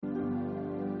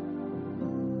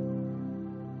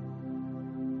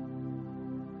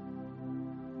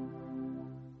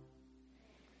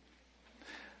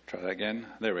Try that again.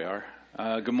 There we are.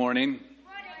 Good morning.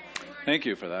 Thank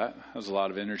you for that. That was a lot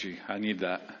of energy. I need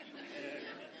that.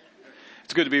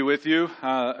 It's good to be with you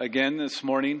again this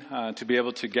morning, to be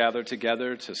able to gather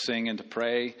together, to sing and to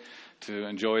pray, to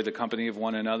enjoy the company of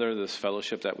one another, this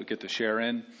fellowship that we get to share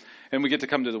in, and we get to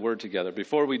come to the Word together.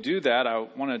 Before we do that, I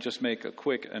want to just make a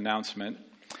quick announcement.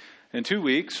 In 2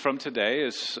 weeks from today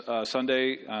is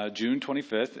Sunday, June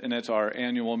 25th, and it's our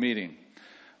annual meeting.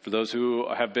 For those who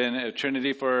have been at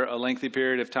Trinity for a lengthy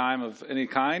period of time of any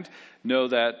kind, know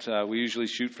that we usually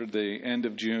shoot for the end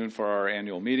of June for our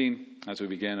annual meeting as we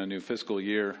begin a new fiscal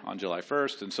year on July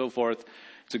 1st and so forth.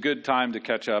 It's a good time to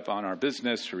catch up on our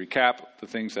business, to recap the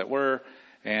things that were,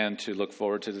 and to look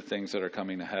forward to the things that are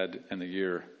coming ahead in the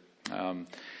year.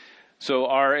 So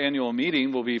our annual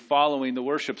meeting will be following the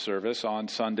worship service on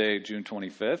Sunday, June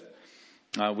 25th.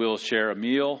 We'll share a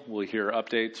meal, we'll hear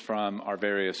updates from our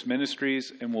various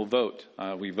ministries, and we'll vote.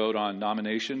 We vote on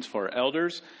nominations for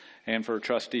elders and for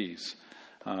trustees.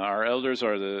 Our elders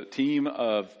are the team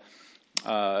of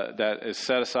that is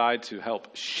set aside to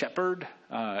help shepherd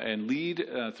and lead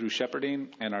through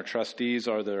shepherding, and our trustees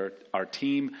are our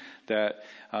team that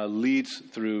leads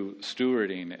through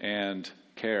stewarding and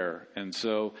care. And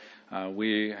so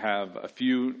we have a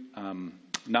few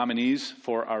nominees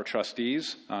for our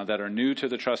trustees that are new to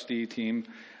the trustee team,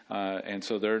 and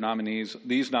so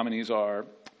these nominees are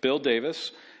Bill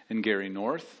Davis and Gary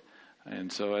North.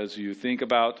 And so as you think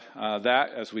about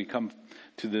that, as we come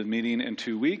to the meeting in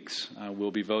 2 weeks, we'll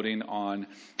be voting on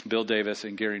Bill Davis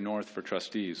and Gary North for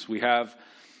trustees. We have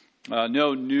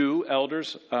no new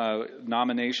elders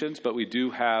nominations, but we do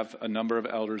have a number of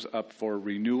elders up for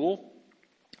renewal,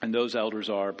 and those elders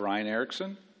are Brian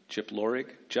Erickson, Chip Lorig,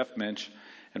 Jeff Minch,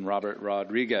 and Robert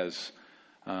Rodriguez.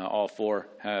 All four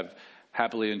have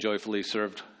happily and joyfully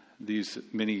served these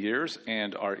many years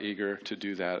and are eager to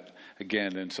do that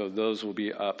again. And so those will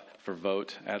be up for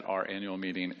vote at our annual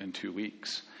meeting in 2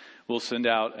 weeks. We'll send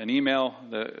out an email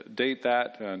that date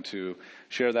that and to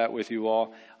share that with you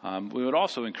all. We would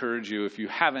also encourage you, if you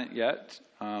haven't yet,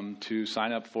 to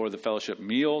sign up for the fellowship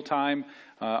meal time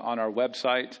on our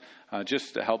website.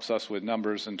 Just helps us with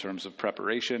numbers in terms of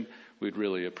preparation. We'd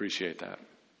really appreciate that.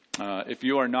 If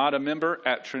you are not a member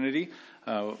at Trinity,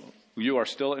 you are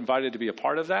still invited to be a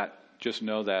part of that. Just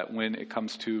know that when it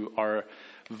comes to our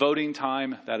voting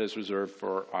time, that is reserved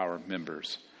for our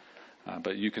members.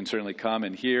 But you can certainly come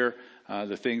and hear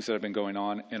the things that have been going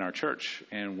on in our church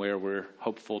and where we're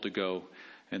hopeful to go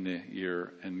in the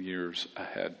year and years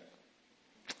ahead.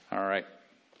 All right.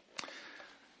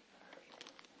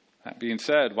 That being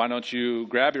said, why don't you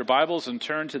grab your Bibles and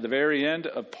turn to the very end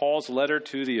of Paul's letter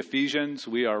to the Ephesians.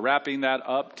 We are wrapping that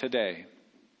up today.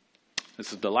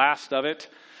 This is the last of it.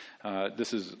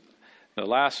 This is the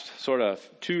last sort of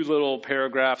 2 little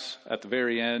paragraphs at the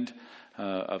very end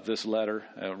of this letter.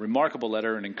 A remarkable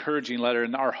letter, an encouraging letter.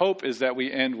 And our hope is that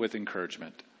we end with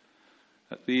encouragement.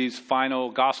 That these final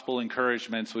gospel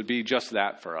encouragements would be just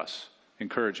that for us,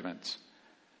 encouragements.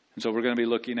 And so we're going to be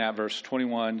looking at verse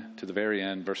 21 to the very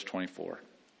end, verse 24.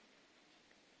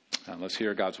 Let's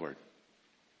hear God's word.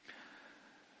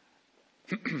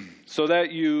 So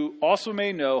that you also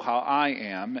may know how I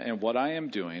am and what I am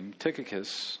doing,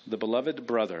 Tychicus, the beloved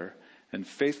brother and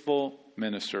faithful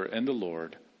minister in the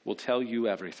Lord, will tell you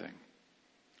everything.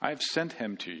 I have sent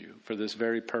him to you for this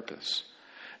very purpose,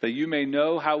 that you may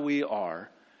know how we are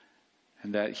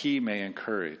and that he may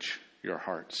encourage your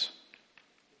hearts.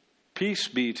 Peace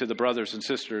be to the brothers and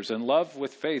sisters, and love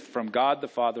with faith from God the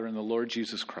Father and the Lord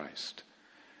Jesus Christ.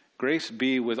 Grace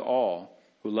be with all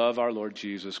who love our Lord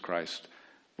Jesus Christ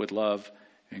with love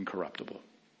incorruptible.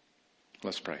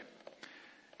 Let's pray.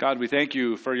 God, we thank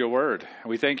you for your word.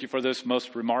 We thank you for this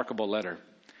most remarkable letter.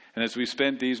 And as we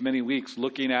spent these many weeks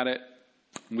looking at it,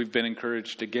 we've been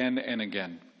encouraged again and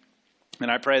again. And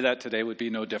I pray that today would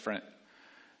be no different.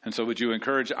 And so would you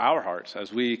encourage our hearts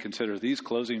as we consider these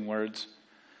closing words,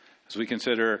 as we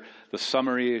consider the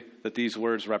summary that these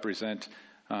words represent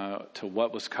to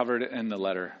what was covered in the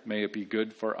letter. May it be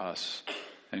good for us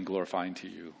and glorifying to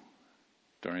you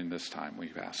during this time,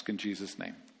 we ask in Jesus'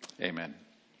 name. Amen.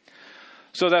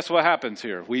 So that's what happens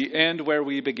here. We end where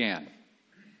we began.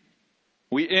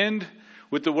 We end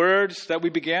with the words that we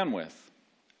began with.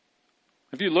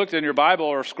 If you looked in your Bible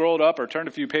or scrolled up or turned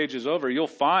a few pages over, you'll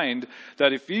find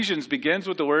that Ephesians begins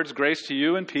with the words, grace to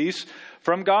you and peace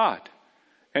from God.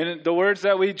 And the words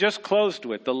that we just closed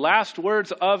with, the last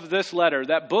words of this letter,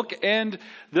 that bookend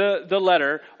the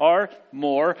letter, are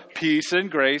more peace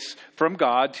and grace from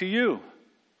God to you.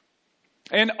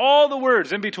 And all the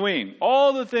words in between,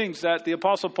 all the things that the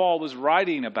Apostle Paul was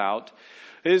writing about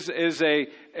is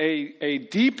a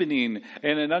deepening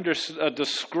and a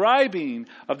describing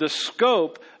of the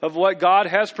scope of what God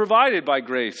has provided by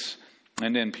grace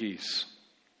and in peace.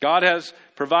 God has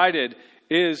provided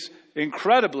is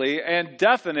incredibly and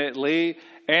definitely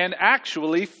and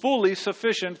actually fully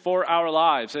sufficient for our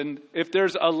lives. And if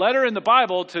there's a letter in the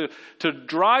Bible to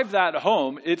drive that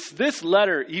home, it's this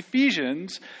letter,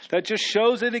 Ephesians, that just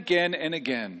shows it again and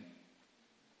again.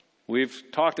 We've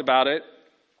talked about it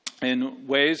in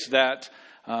ways that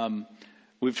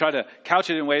we've tried to couch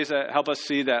it in ways that help us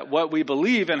see that what we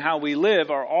believe and how we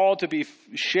live are all to be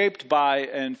shaped by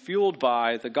and fueled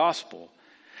by the gospel.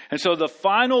 And so the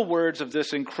final words of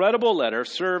this incredible letter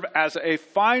serve as a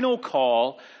final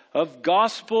call of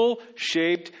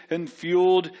gospel-shaped and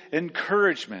fueled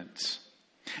encouragements.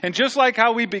 And just like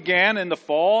how we began in the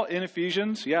fall in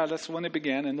Ephesians, yeah, that's when it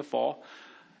began, in the fall.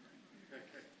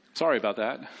 Sorry about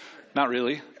that. Not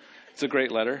really. It's a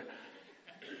great letter.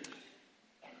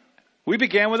 We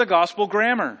began with a gospel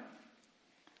grammar.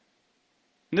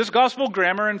 And this gospel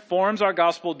grammar informs our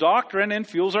gospel doctrine and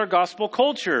fuels our gospel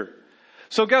culture.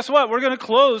 So guess what? We're going to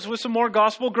close with some more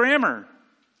gospel grammar.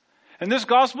 And this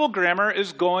gospel grammar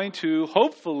is going to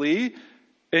hopefully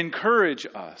encourage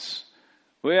us.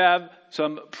 We have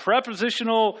some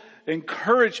prepositional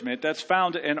encouragement that's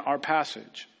found in our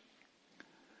passage.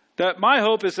 That my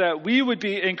hope is that we would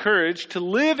be encouraged to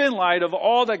live in light of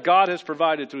all that God has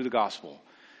provided through the gospel.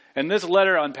 And this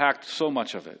letter unpacked so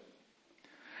much of it.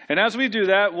 And as we do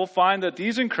that, we'll find that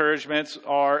these encouragements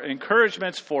are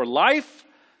encouragements for life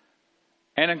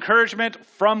and encouragement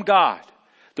from God.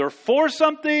 They're for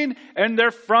something and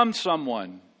they're from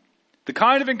someone. The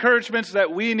kind of encouragements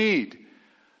that we need.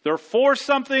 They're for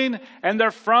something and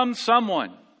they're from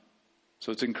someone.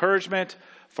 So it's encouragement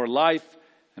for life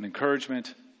and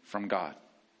encouragement from God.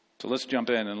 So let's jump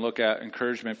in and look at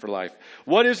encouragement for life.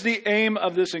 What is the aim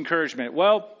of this encouragement?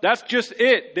 Well, that's just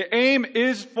it. The aim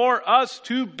is for us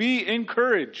to be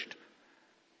encouraged.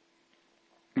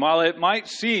 While it might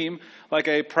seem like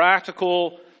a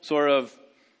practical, sort of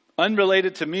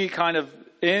unrelated to me kind of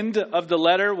end of the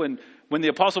letter, when the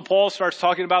Apostle Paul starts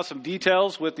talking about some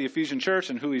details with the Ephesian church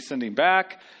and who he's sending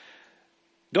back,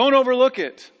 don't overlook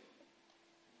it.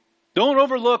 Don't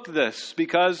overlook this,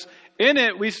 because in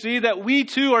it we see that we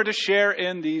too are to share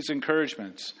in these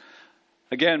encouragements.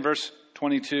 Again, verse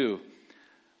 22.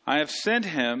 I have sent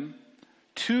him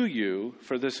to you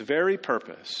for this very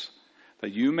purpose,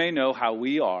 that you may know how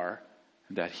we are,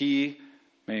 and that he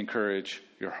may encourage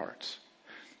your hearts.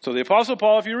 So the Apostle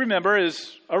Paul, if you remember,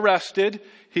 is arrested.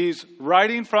 He's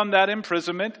writing from that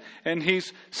imprisonment, and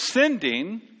he's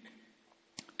sending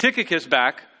Tychicus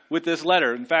back with this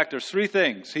letter. In fact, there's three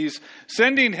things. He's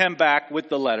sending him back with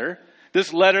the letter.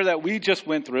 This letter that we just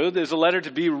went through, there's a letter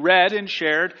to be read and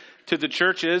shared to the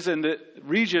churches in the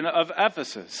region of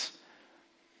Ephesus.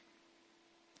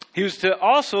 He was to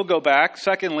also go back,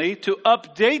 secondly, to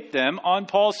update them on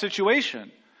Paul's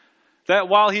situation. That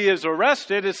while he is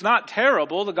arrested, it's not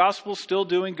terrible. The gospel's still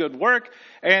doing good work.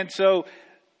 And so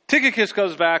Tychicus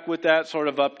goes back with that sort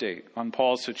of update on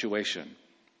Paul's situation.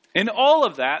 In all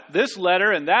of that, this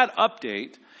letter and that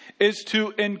update is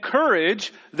to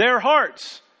encourage their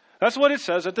hearts. That's what it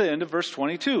says at the end of verse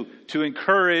 22. To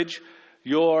encourage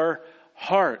your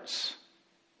hearts.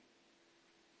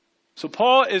 So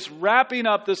Paul is wrapping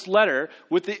up this letter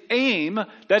with the aim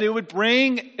that it would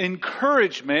bring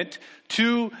encouragement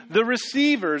to the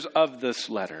receivers of this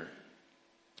letter.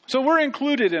 So we're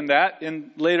included in that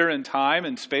later in time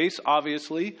and space,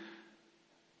 obviously.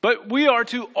 But we are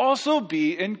to also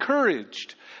be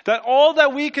encouraged. That all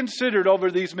that we considered over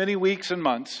these many weeks and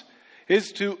months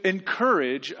is to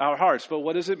encourage our hearts. But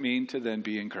what does it mean to then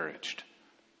be encouraged?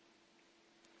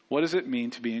 What does it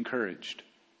mean to be encouraged?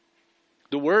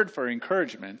 The word for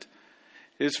encouragement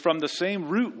is from the same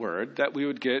root word that we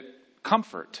would get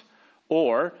comfort,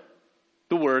 or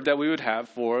the word that we would have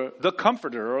for the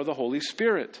Comforter or the Holy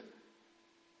Spirit.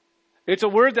 It's a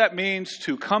word that means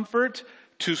to comfort,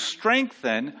 to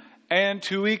strengthen, and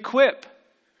to equip.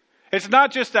 It's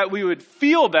not just that we would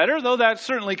feel better, though that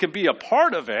certainly can be a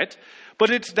part of it, but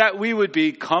it's that we would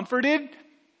be comforted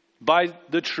by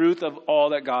the truth of all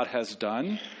that God has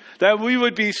done, that we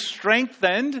would be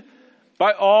strengthened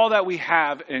by all that we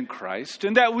have in Christ,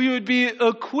 and that we would be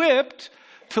equipped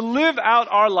to live out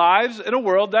our lives in a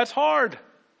world that's hard.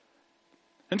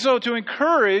 And so to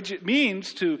encourage, it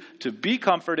means to be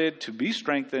comforted, to be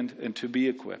strengthened, and to be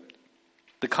equipped.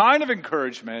 The kind of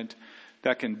encouragement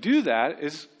that can do that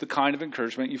is the kind of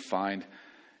encouragement you find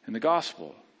in the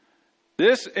gospel.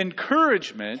 This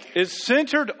encouragement is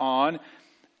centered on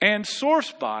and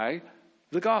sourced by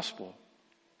the gospel.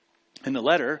 In the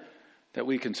letter, that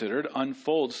we considered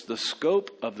unfolds the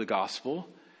scope of the gospel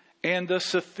and the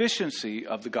sufficiency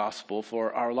of the gospel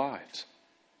for our lives.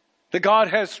 That God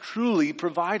has truly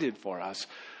provided for us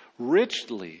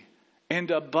richly and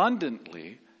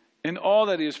abundantly in all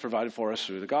that he has provided for us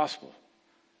through the gospel.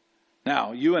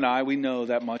 Now, you and I, we know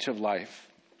that much of life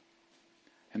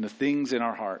and the things in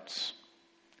our hearts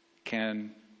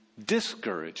can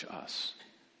discourage us.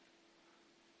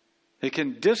 It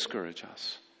can discourage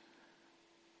us.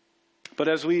 But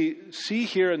as we see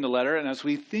here in the letter, and as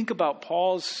we think about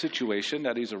Paul's situation,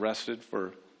 that he's arrested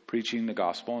for preaching the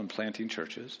gospel and planting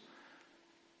churches,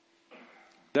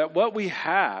 that what we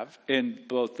have in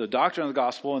both the doctrine of the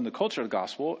gospel and the culture of the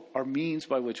gospel are means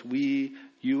by which we,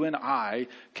 you and I,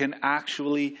 can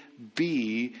actually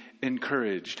be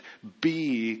encouraged,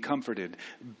 be comforted,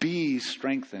 be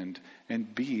strengthened,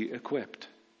 and be equipped.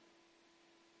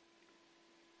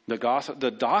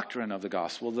 The doctrine of the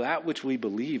gospel, that which we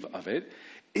believe of it,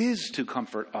 is to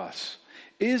comfort us,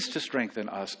 is to strengthen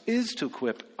us, is to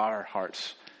equip our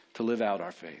hearts to live out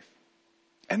our faith.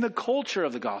 And the culture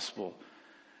of the gospel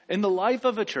in the life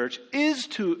of a church is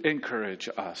to encourage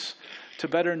us to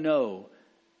better know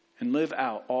and live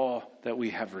out all that we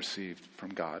have received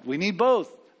from God. We need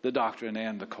both the doctrine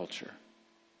and the culture.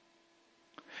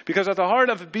 Because at the heart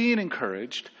of being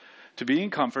encouraged, to being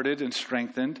comforted and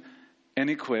strengthened and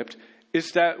equipped,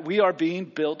 is that we are being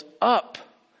built up.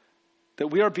 That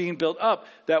we are being built up.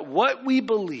 That what we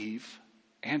believe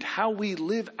and how we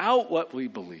live out what we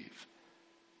believe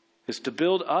is to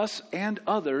build us and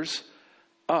others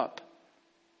up.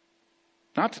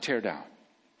 Not to tear down,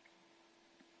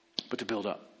 but to build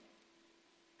up.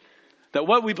 That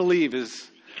what we believe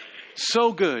is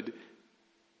so good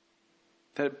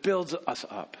that it builds us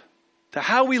up. That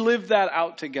how we live that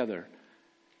out together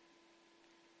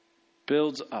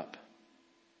builds up,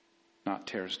 not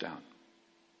tears down.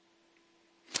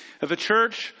 If a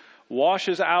church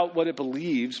washes out what it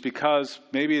believes because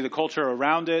maybe the culture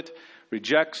around it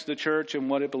rejects the church and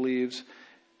what it believes,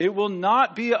 it will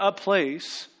not be a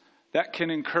place that can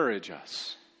encourage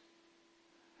us.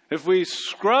 If we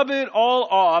scrub it all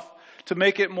off to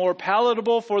make it more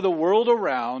palatable for the world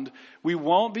around, we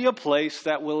won't be a place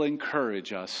that will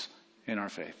encourage us in our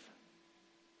faith.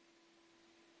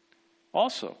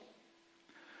 Also,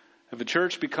 if a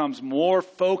church becomes more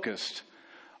focused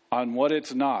on what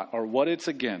it's not or what it's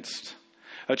against,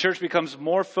 a church becomes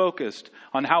more focused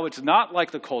on how it's not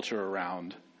like the culture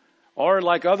around or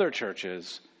like other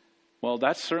churches, well,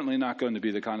 that's certainly not going to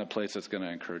be the kind of place that's going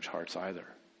to encourage hearts either.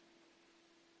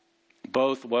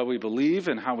 Both what we believe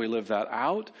and how we live that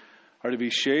out are to be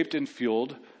shaped and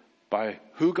fueled by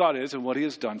who God is and what he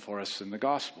has done for us in the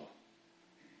gospel.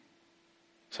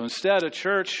 So instead, a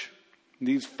church,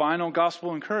 these final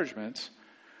gospel encouragements,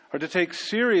 are to take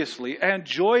seriously and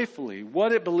joyfully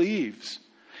what it believes,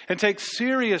 and take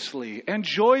seriously and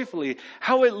joyfully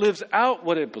how it lives out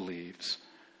what it believes,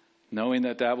 knowing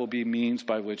that that will be means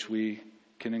by which we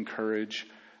can encourage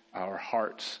our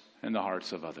hearts and the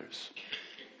hearts of others.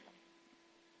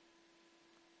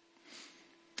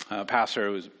 A pastor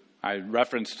who I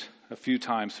referenced a few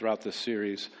times throughout this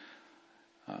series,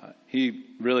 he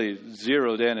really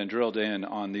zeroed in and drilled in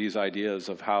on these ideas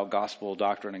of how gospel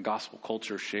doctrine and gospel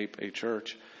culture shape a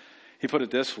church. He put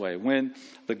it this way: when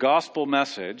the gospel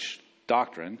message,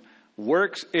 doctrine,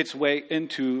 works its way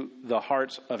into the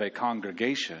hearts of a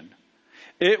congregation,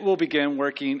 it will begin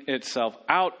working itself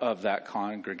out of that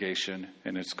congregation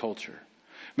and its culture.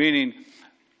 Meaning,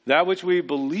 that which we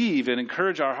believe and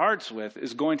encourage our hearts with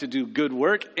is going to do good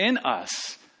work in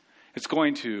us. It's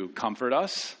going to comfort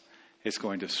us. It's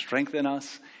going to strengthen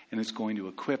us. And it's going to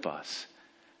equip us.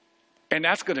 And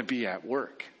that's going to be at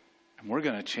work. And we're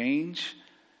going to change.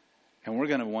 And we're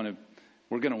going to want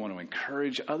to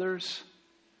encourage others.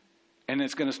 And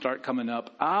it's going to start coming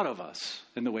up out of us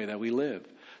in the way that we live.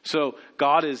 So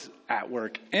God is at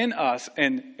work in us,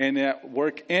 and that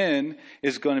work in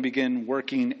is going to begin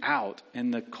working out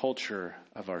in the culture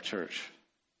of our church.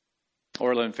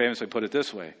 Orland famously put it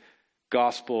this way: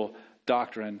 gospel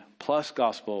doctrine plus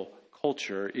gospel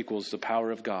culture equals the power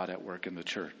of God at work in the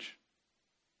church.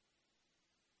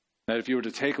 That if you were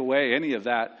to take away any of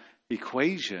that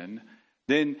equation,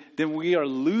 then we are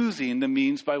losing the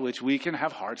means by which we can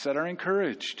have hearts that are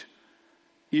encouraged,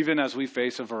 even as we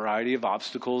face a variety of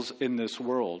obstacles in this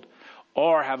world,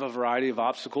 or have a variety of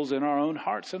obstacles in our own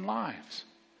hearts and lives.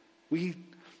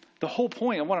 The whole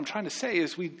point of what I'm trying to say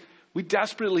is we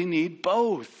desperately need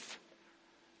both.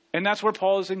 And that's where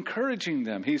Paul is encouraging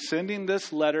them. He's sending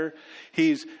this letter.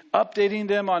 He's updating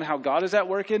them on how God is at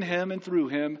work in him and through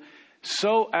him,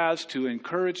 so as to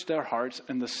encourage their hearts.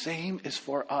 And the same is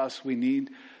for us. We need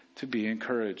to be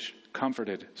encouraged,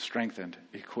 comforted, strengthened,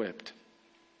 equipped.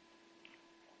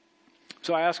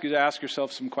 So I ask you to ask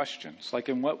yourself some questions, like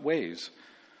in what ways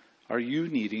are you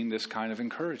needing this kind of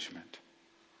encouragement?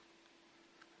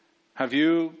 Have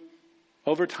you,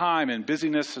 over time and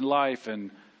busyness in life and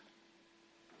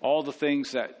all the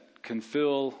things that can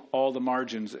fill all the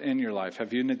margins in your life,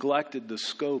 have you neglected the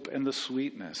scope and the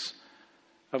sweetness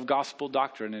of gospel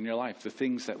doctrine in your life, the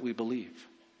things that we believe?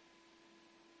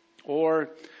 Or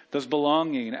does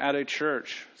belonging at a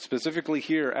church, specifically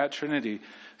here at Trinity,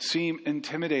 seem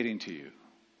intimidating to you?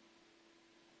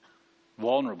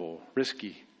 Vulnerable,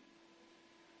 risky?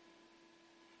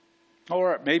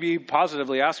 Or maybe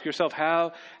positively ask yourself,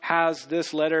 how has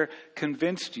this letter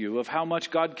convinced you of how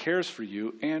much God cares for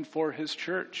you and for his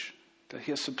church? That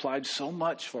he has supplied so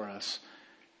much for us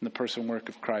in the person and work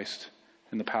of Christ,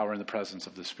 in the power and the presence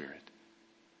of the Spirit.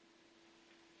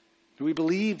 Do we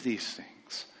believe these things?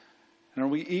 And are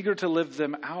we eager to live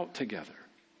them out together?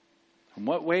 In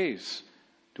what ways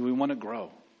do we want to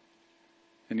grow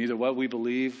in either what we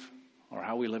believe or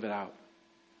how we live it out?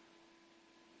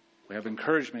 We have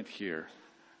encouragement here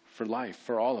for life,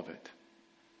 for all of it.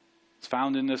 It's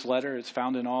found in this letter. It's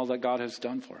found in all that God has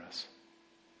done for us.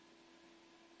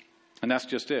 And that's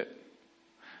just it.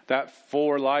 That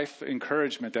for life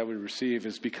encouragement that we receive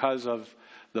is because of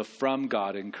the from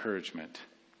God encouragement.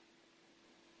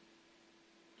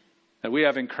 That we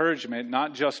have encouragement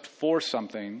not just for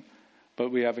something, but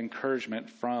we have encouragement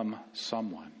from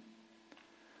someone.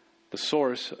 The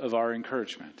source of our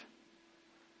encouragement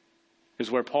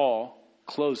is where Paul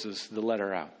closes the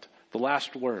letter out. The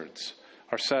last words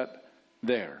are set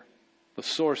there. The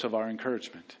source of our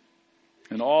encouragement.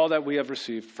 And all that we have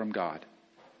received from God.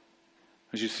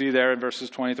 As you see there in verses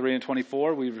 23 and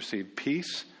 24, we've received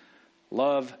peace,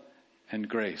 love, and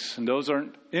grace. And those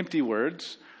aren't empty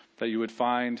words that you would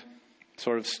find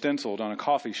sort of stenciled on a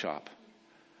coffee shop.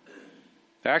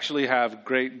 They actually have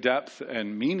great depth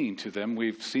and meaning to them.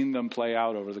 We've seen them play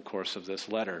out over the course of this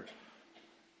letter.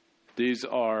 These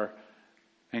are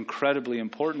incredibly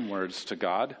important words to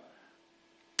God,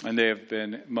 and they have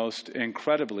been most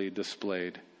incredibly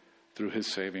displayed through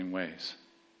his saving ways.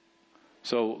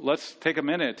 So let's take a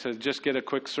minute to just get a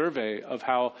quick survey of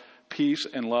how peace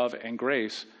and love and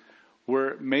grace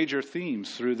were major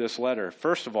themes through this letter.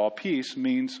 First of all, peace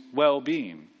means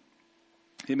well-being.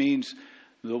 It means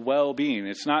the well-being.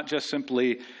 It's not just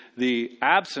simply the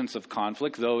absence of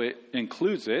conflict, though it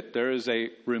includes it. There is a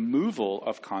removal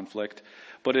of conflict,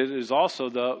 but it is also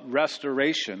the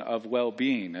restoration of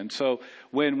well-being. And so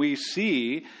when we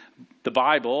see the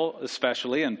Bible,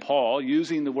 especially, and Paul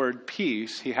using the word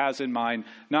peace, he has in mind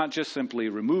not just simply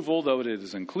removal, though it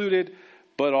is included,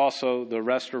 but also the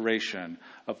restoration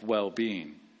of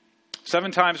well-being.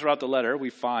 7 times throughout the letter, we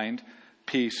find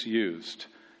peace used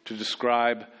to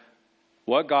describe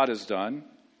what God has done,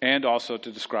 and also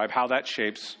to describe how that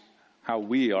shapes how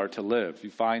we are to live.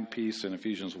 You find peace in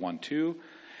Ephesians 1:2,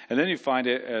 and then you find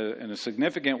it in a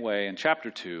significant way in chapter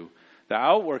 2, the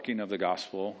outworking of the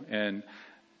gospel and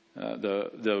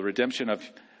the redemption of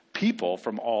people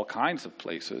from all kinds of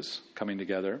places coming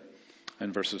together.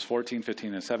 In verses 14,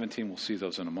 15, and 17, we'll see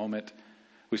those in a moment.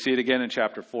 We see it again in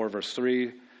chapter 4, verse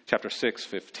 3, chapter 6,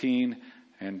 15,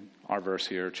 and our verse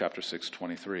here, chapter 6,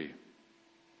 23.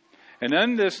 And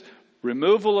then this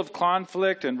removal of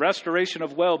conflict and restoration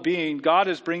of well-being, God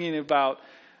is bringing about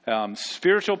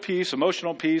spiritual peace,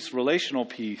 emotional peace, relational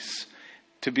peace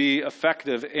to be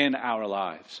effective in our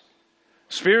lives.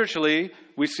 Spiritually,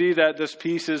 we see that this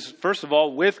peace is, first of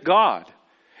all, with God.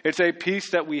 It's a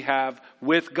peace that we have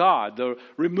with God. The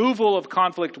removal of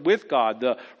conflict with God.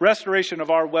 The restoration of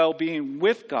our well-being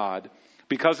with God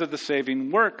because of the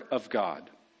saving work of God.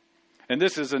 And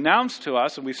this is announced to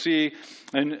us, and we see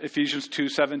in Ephesians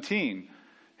 2:17.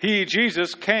 He,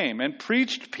 Jesus, came and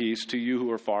preached peace to you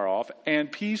who are far off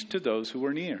and peace to those who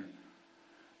are near.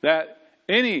 That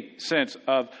any sense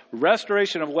of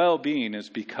restoration of well-being is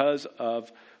because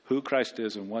of who Christ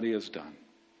is and what he has done.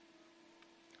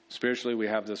 Spiritually, we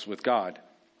have this with God.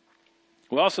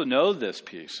 We also know this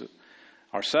peace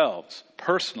ourselves,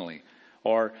 personally,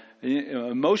 or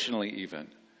emotionally even,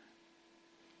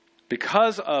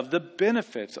 because of the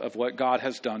benefits of what God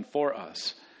has done for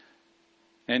us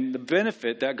and the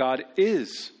benefit that God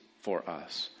is for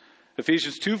us.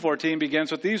 Ephesians 2:14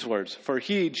 begins with these words, "For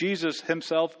he, Jesus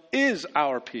himself, is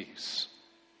our peace."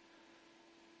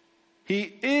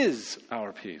 He is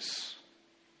our peace.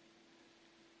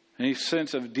 Any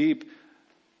sense of deep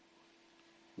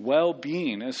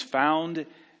well-being is found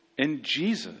in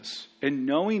Jesus, in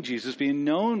knowing Jesus, being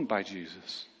known by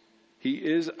Jesus. He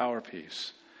is our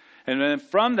peace. And then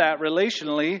from that,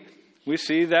 relationally, we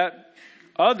see that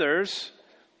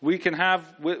we can have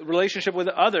relationship with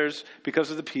others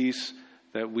because of the peace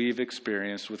that we've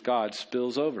experienced with God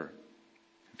spills over.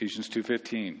 Ephesians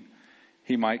 2:15.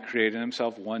 He might create in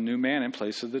himself one new man in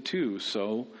place of the two,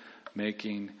 so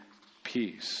making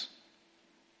peace.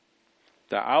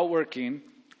 The outworking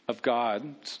of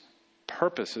God's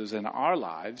purposes in our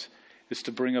lives is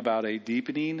to bring about a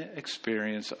deepening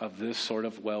experience of this sort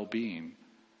of well-being.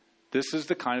 This is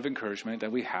the kind of encouragement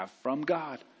that we have from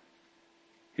God.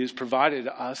 He has provided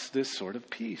us this sort of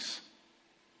peace.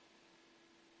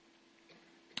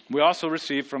 We also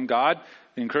receive from God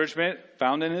the encouragement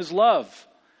found in his love.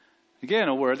 Again,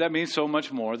 a word that means so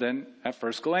much more than at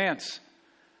first glance.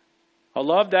 A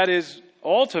love that is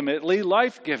ultimately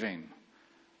life-giving.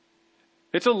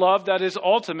 It's a love that is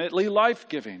ultimately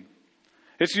life-giving.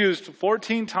 It's used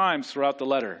 14 times throughout the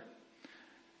letter.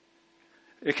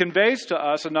 It conveys to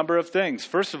us a number of things.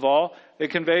 First of all, it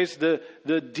conveys the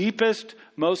deepest,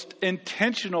 most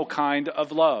intentional kind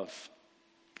of love.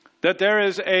 That there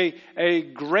is a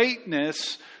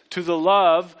greatness to the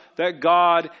love that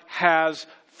God has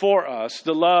for us,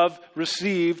 the love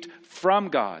received from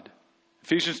God.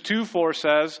 Ephesians 2:4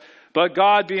 says, "But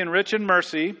God, being rich in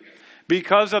mercy,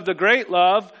 because of the great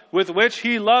love with which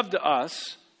he loved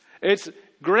us," its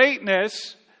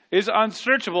greatness is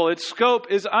unsearchable. Its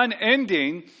scope is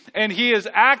unending. And he has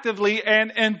actively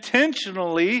and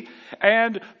intentionally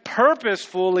and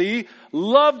purposefully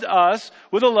loved us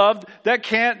with a love that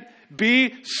can't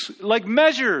be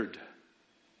measured.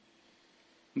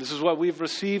 This is what we've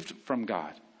received from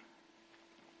God.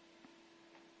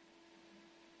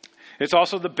 It's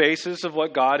also the basis of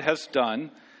what God has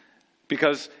done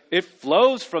because it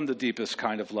flows from the deepest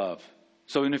kind of love.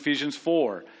 So in Ephesians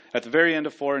 4, at the very end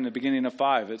of 4 and the beginning of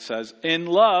 5, it says, "In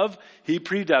love, he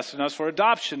predestined us for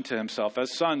adoption to himself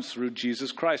as sons through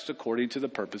Jesus Christ according to the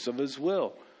purpose of his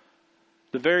will."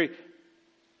 The very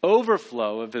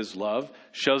overflow of his love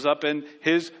shows up in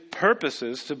his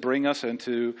purposes to bring us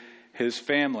into his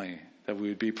family, that we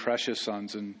would be precious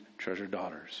sons and treasured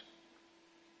daughters.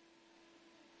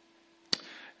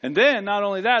 And then, not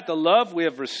only that, the love we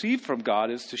have received from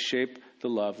God is to shape the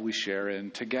love we share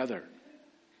in together.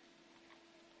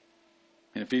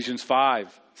 In Ephesians 5,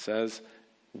 it says,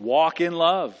 "Walk in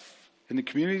love." In the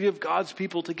community of God's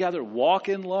people together, walk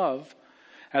in love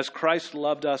as Christ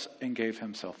loved us and gave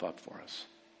himself up for us.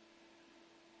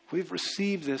 We've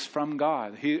received this from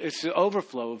God. It's the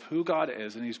overflow of who God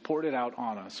is, and he's poured it out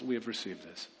on us. We have received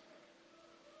this.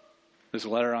 This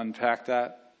letter unpacked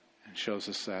that and shows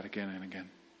us that again and again.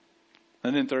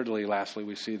 And then lastly,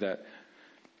 we see that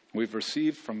we've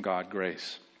received from God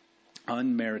grace,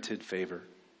 unmerited favor.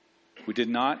 We did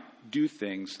not do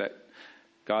things that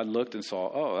God looked and saw,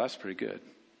 "Oh, that's pretty good.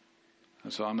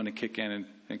 And so I'm going to kick in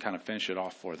and kind of finish it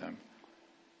off for them."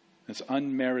 It's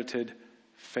unmerited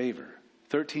favor.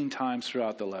 13 times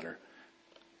throughout the letter.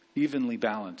 Evenly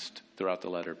balanced throughout the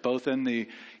letter. Both in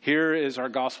here is our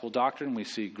gospel doctrine, we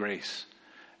see grace.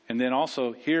 And then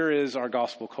also, here is our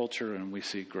gospel culture, and we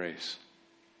see grace.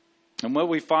 And what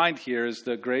we find here is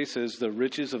that grace is the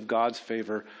riches of God's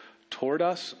favor toward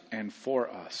us and for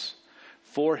us.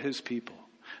 For his people.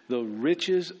 The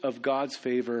riches of God's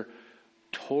favor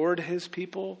toward his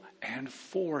people and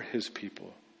for his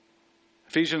people.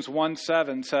 Ephesians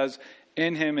 1:7 says,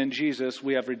 "In him, in Jesus,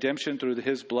 we have redemption through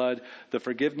his blood, the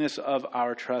forgiveness of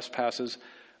our trespasses,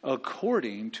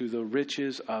 according to the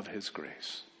riches of his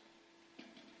grace."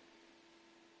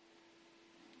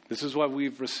 This is what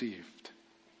we've received.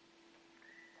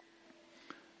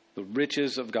 The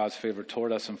riches of God's favor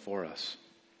toward us and for us.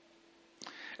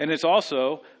 And it's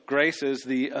also, grace is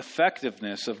the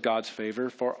effectiveness of God's favor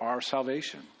for our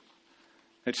salvation.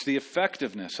 It's the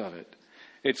effectiveness of it.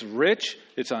 It's rich,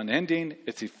 it's unending,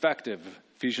 it's effective.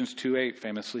 Ephesians 2:8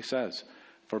 famously says,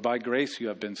 "For by grace you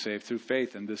have been saved through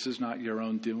faith, and this is not your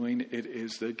own doing, it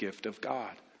is the gift of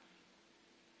God."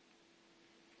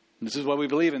 And this is what we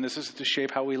believe in. This is to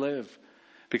shape how we live.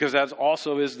 Because that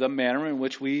also is the manner in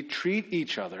which we treat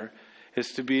each other,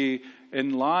 is to be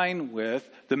in line with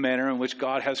the manner in which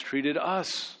God has treated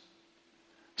us.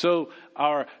 So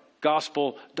our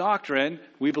gospel doctrine,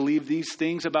 we believe these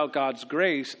things about God's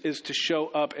grace, is to show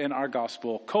up in our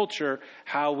gospel culture,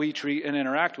 how we treat and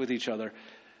interact with each other.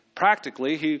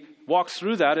 Practically, he walks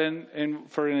through that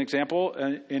for an example,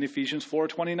 in Ephesians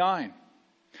 4:29.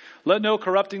 "Let no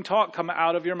corrupting talk come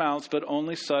out of your mouths, but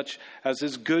only such as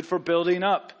is good for building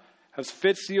up, as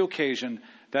fits the occasion,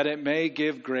 that it may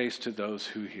give grace to those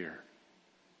who hear."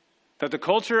 That the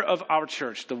culture of our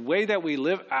church, the way that we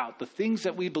live out, the things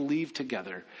that we believe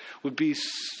together, would be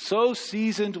so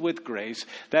seasoned with grace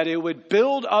that it would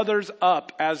build others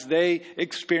up as they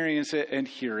experience it and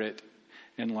hear it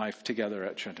in life together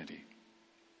at Trinity.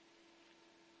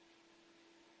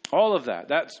 All of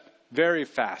that's very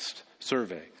fast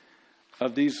survey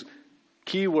of these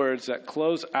key words that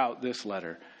close out this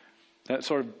letter, that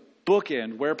sort of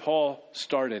bookend where Paul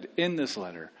started in this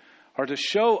letter, are to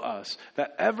show us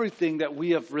that everything that we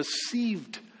have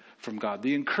received from God,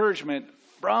 the encouragement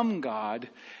from God,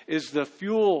 is the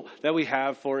fuel that we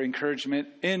have for encouragement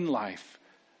in life,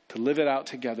 to live it out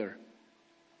together,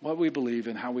 what we believe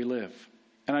and how we live.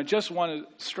 And I just want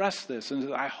to stress this,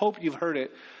 and I hope you've heard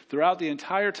it throughout the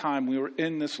entire time we were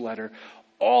in this letter.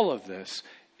 All of this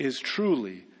is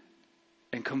truly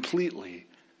and completely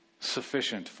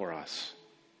sufficient for us,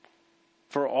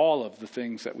 for all of the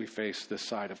things that we face this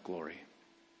side of glory.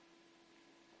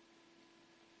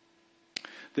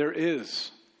 There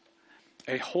is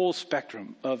a whole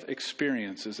spectrum of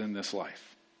experiences in this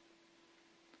life.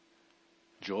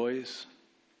 Joys,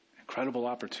 incredible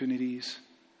opportunities,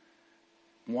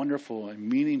 wonderful and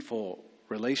meaningful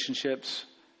relationships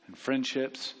and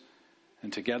friendships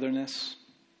and togetherness.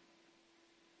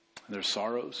 There are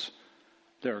sorrows.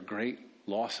 There are great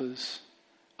losses,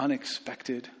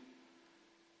 unexpected.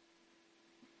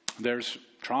 There's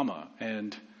trauma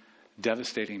and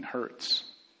devastating hurts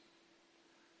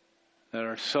that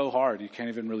are so hard you can't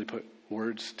even really put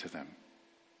words to them.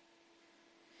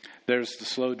 There's the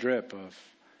slow drip of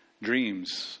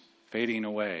dreams fading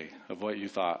away of what you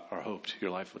thought or hoped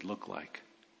your life would look like.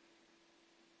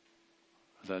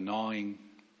 The gnawing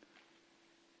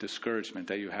discouragement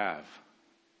that you have,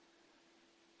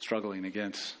 struggling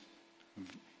against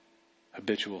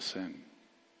habitual sin.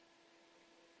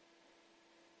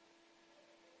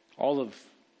 All of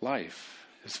life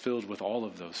is filled with all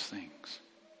of those things.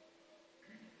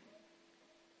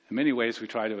 In many ways, we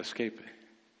try to escape it,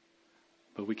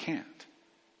 but we can't.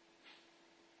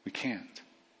 We can't.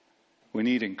 We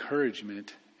need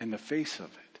encouragement in the face of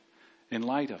it, in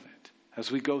light of it, as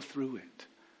we go through it.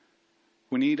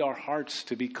 We need our hearts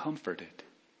to be comforted.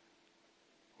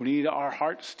 We need our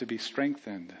hearts to be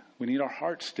strengthened. We need our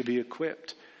hearts to be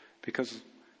equipped, because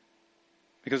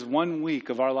 1 week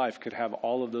of our life could have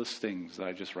all of those things that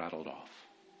I just rattled off.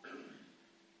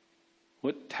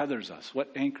 What tethers us?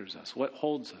 What anchors us? What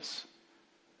holds us?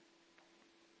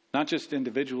 Not just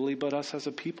individually, but us as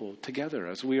a people together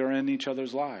as we are in each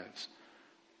other's lives.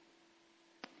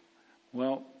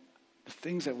 Well, the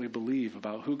things that we believe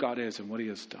about who God is and what He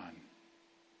has done,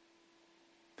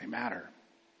 they matter.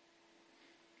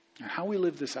 And how we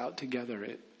live this out together,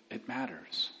 it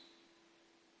matters.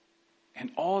 And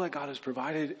all that God has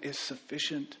provided is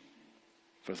sufficient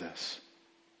for this.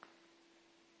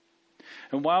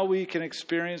 And while we can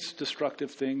experience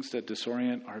destructive things that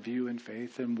disorient our view and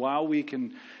faith, and while we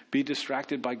can be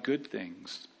distracted by good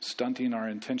things, stunting our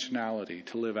intentionality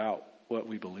to live out what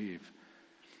we believe,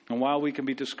 and while we can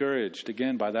be discouraged,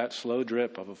 again, by that slow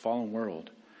drip of a fallen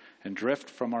world and drift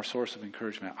from our source of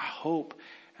encouragement, I hope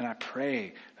and I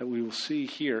pray that we will see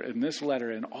here in this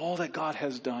letter and all that God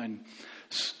has done,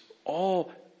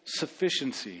 all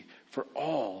sufficiency for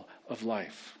all of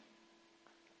life.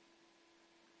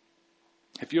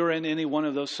 If you're in any one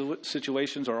of those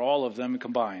situations or all of them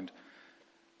combined,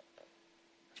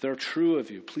 if they're true of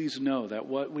you, please know that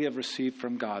what we have received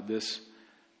from God, this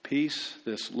peace,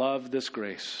 this love, this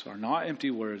grace, are not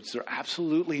empty words. They're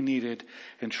absolutely needed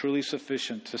and truly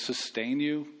sufficient to sustain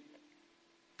you,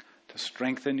 to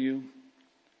strengthen you,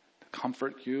 to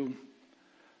comfort you,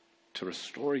 to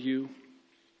restore you,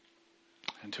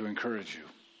 and to encourage you.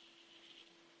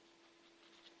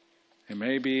 It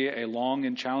may be a long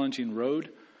and challenging road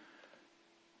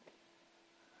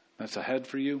that's ahead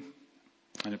for you,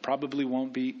 and it probably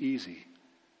won't be easy.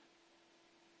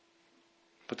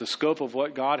 But the scope of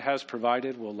what God has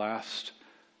provided will last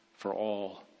for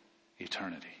all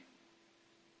eternity.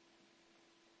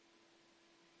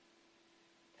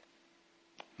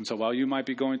 And so while you might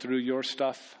be going through your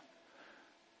stuff,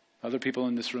 other people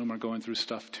in this room are going through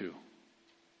stuff too.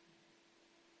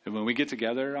 And when we get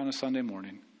together on a Sunday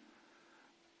morning,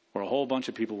 we're a whole bunch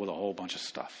of people with a whole bunch of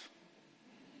stuff.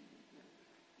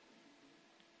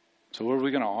 So what are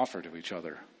we going to offer to each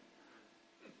other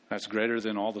that's greater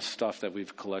than all the stuff that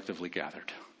we've collectively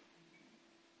gathered?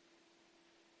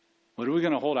 What are we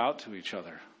going to hold out to each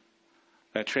other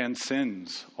that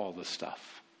transcends all the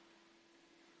stuff?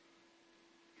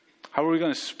 How are we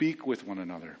going to speak with one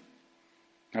another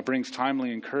that brings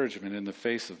timely encouragement in the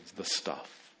face of the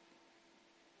stuff?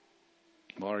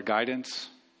 Will our guidance,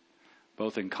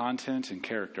 both in content and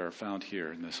character, are found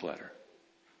here in this letter,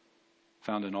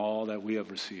 found in all that we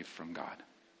have received from God.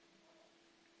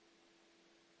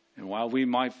 And while we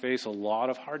might face a lot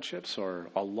of hardships or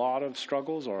a lot of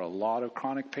struggles or a lot of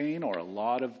chronic pain or a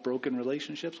lot of broken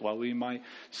relationships, while we might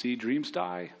see dreams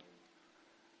die,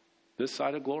 this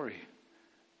side of glory,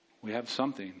 we have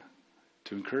something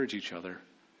to encourage each other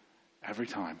every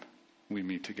time we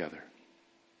meet together.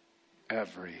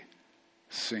 Every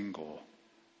single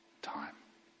time.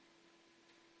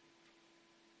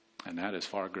 And that is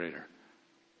far greater.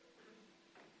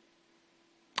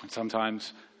 And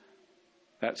sometimes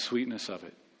that sweetness of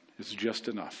it is just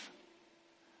enough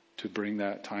to bring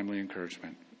that timely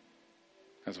encouragement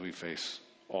as we face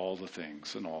all the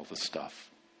things and all the stuff.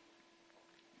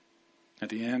 At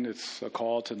the end, it's a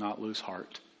call to not lose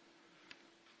heart.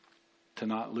 To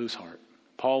not lose heart.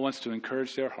 Paul wants to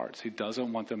encourage their hearts. He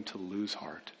doesn't want them to lose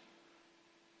heart.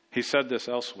 He said this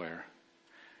elsewhere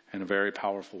in a very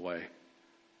powerful way.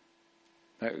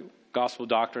 That gospel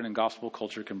doctrine and gospel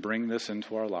culture can bring this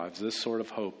into our lives, this sort of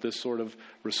hope, this sort of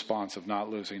response of not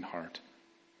losing heart.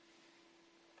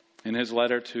 In his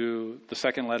the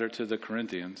second letter to the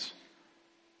Corinthians,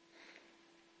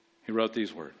 he wrote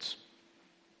these words.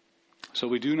 So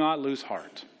we do not lose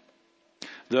heart.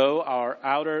 Though our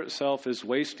outer self is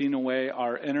wasting away,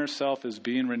 our inner self is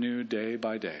being renewed day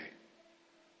by day.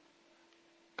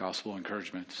 Gospel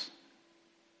encouragements.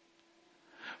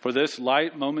 For this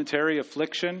light momentary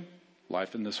affliction,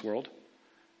 life in this world,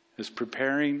 is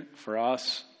preparing for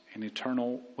us an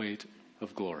eternal weight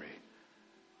of glory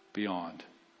beyond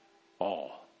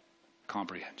all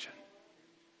comprehension.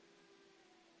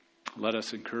 Let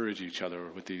us encourage each other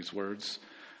with these words.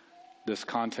 This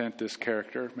content, this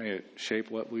character, may it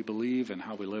shape what we believe and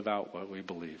how we live out what we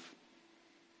believe.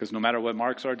 Because no matter what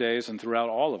marks our days and throughout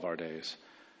all of our days,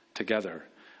 together,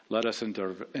 let us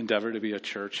endeavor to be a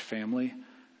church family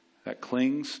that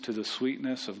clings to the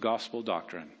sweetness of gospel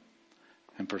doctrine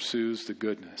and pursues the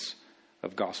goodness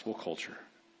of gospel culture.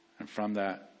 And from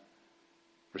that,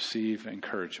 receive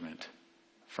encouragement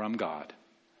from God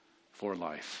for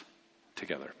life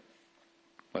together.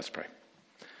 Let's pray.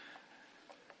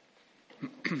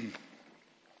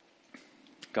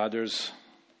 God, there's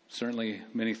certainly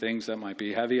many things that might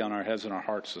be heavy on our heads and our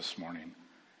hearts this morning.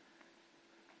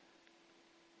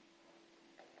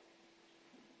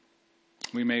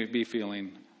 We may be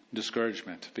feeling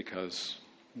discouragement because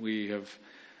we have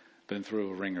been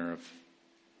through a ringer of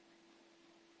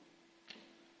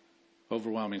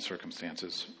overwhelming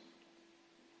circumstances.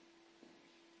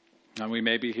 And we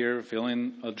may be here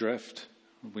feeling adrift.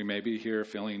 We may be here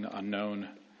feeling unknown.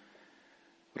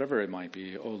 Whatever it might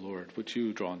be, oh Lord, would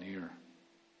you draw near?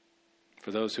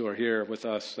 For those who are here with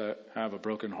us that have a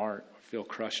broken heart, feel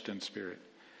crushed in spirit,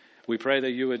 we pray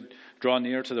that you would draw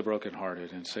near to the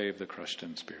brokenhearted and save the crushed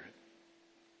in spirit.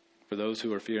 For those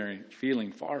who are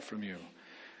feeling far from you,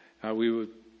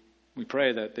 we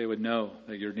pray that they would know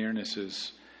that your nearness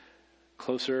is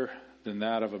closer than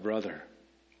that of a brother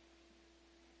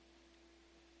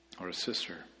or a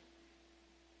sister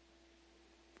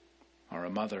or a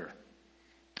mother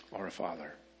or a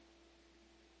father.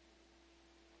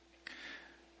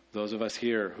 Those of us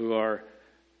here who are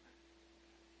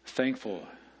thankful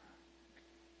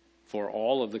for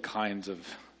all of the kinds of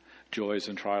joys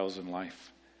and trials in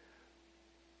life,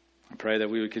 I pray that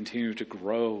we would continue to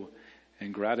grow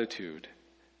in gratitude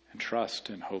and trust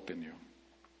and hope in you.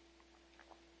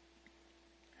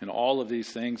 And all of these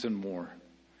things and more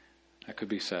that could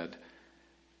be said,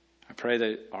 I pray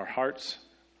that our hearts,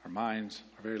 our minds,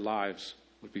 our very lives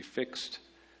would be fixed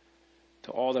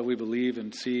to all that we believe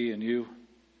and see in you,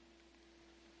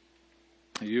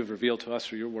 that you have revealed to us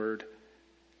through your word,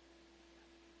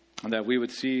 and that we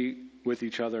would see with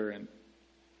each other a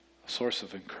source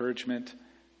of encouragement,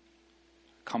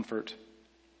 comfort,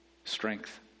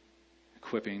 strength,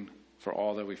 equipping for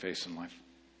all that we face in life.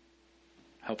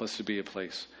 Help us to be a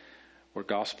place where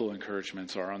gospel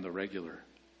encouragements are on the regular.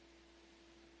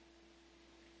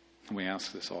 And we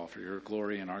ask this all for your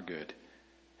glory and our good.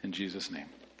 In Jesus' name,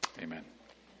 amen.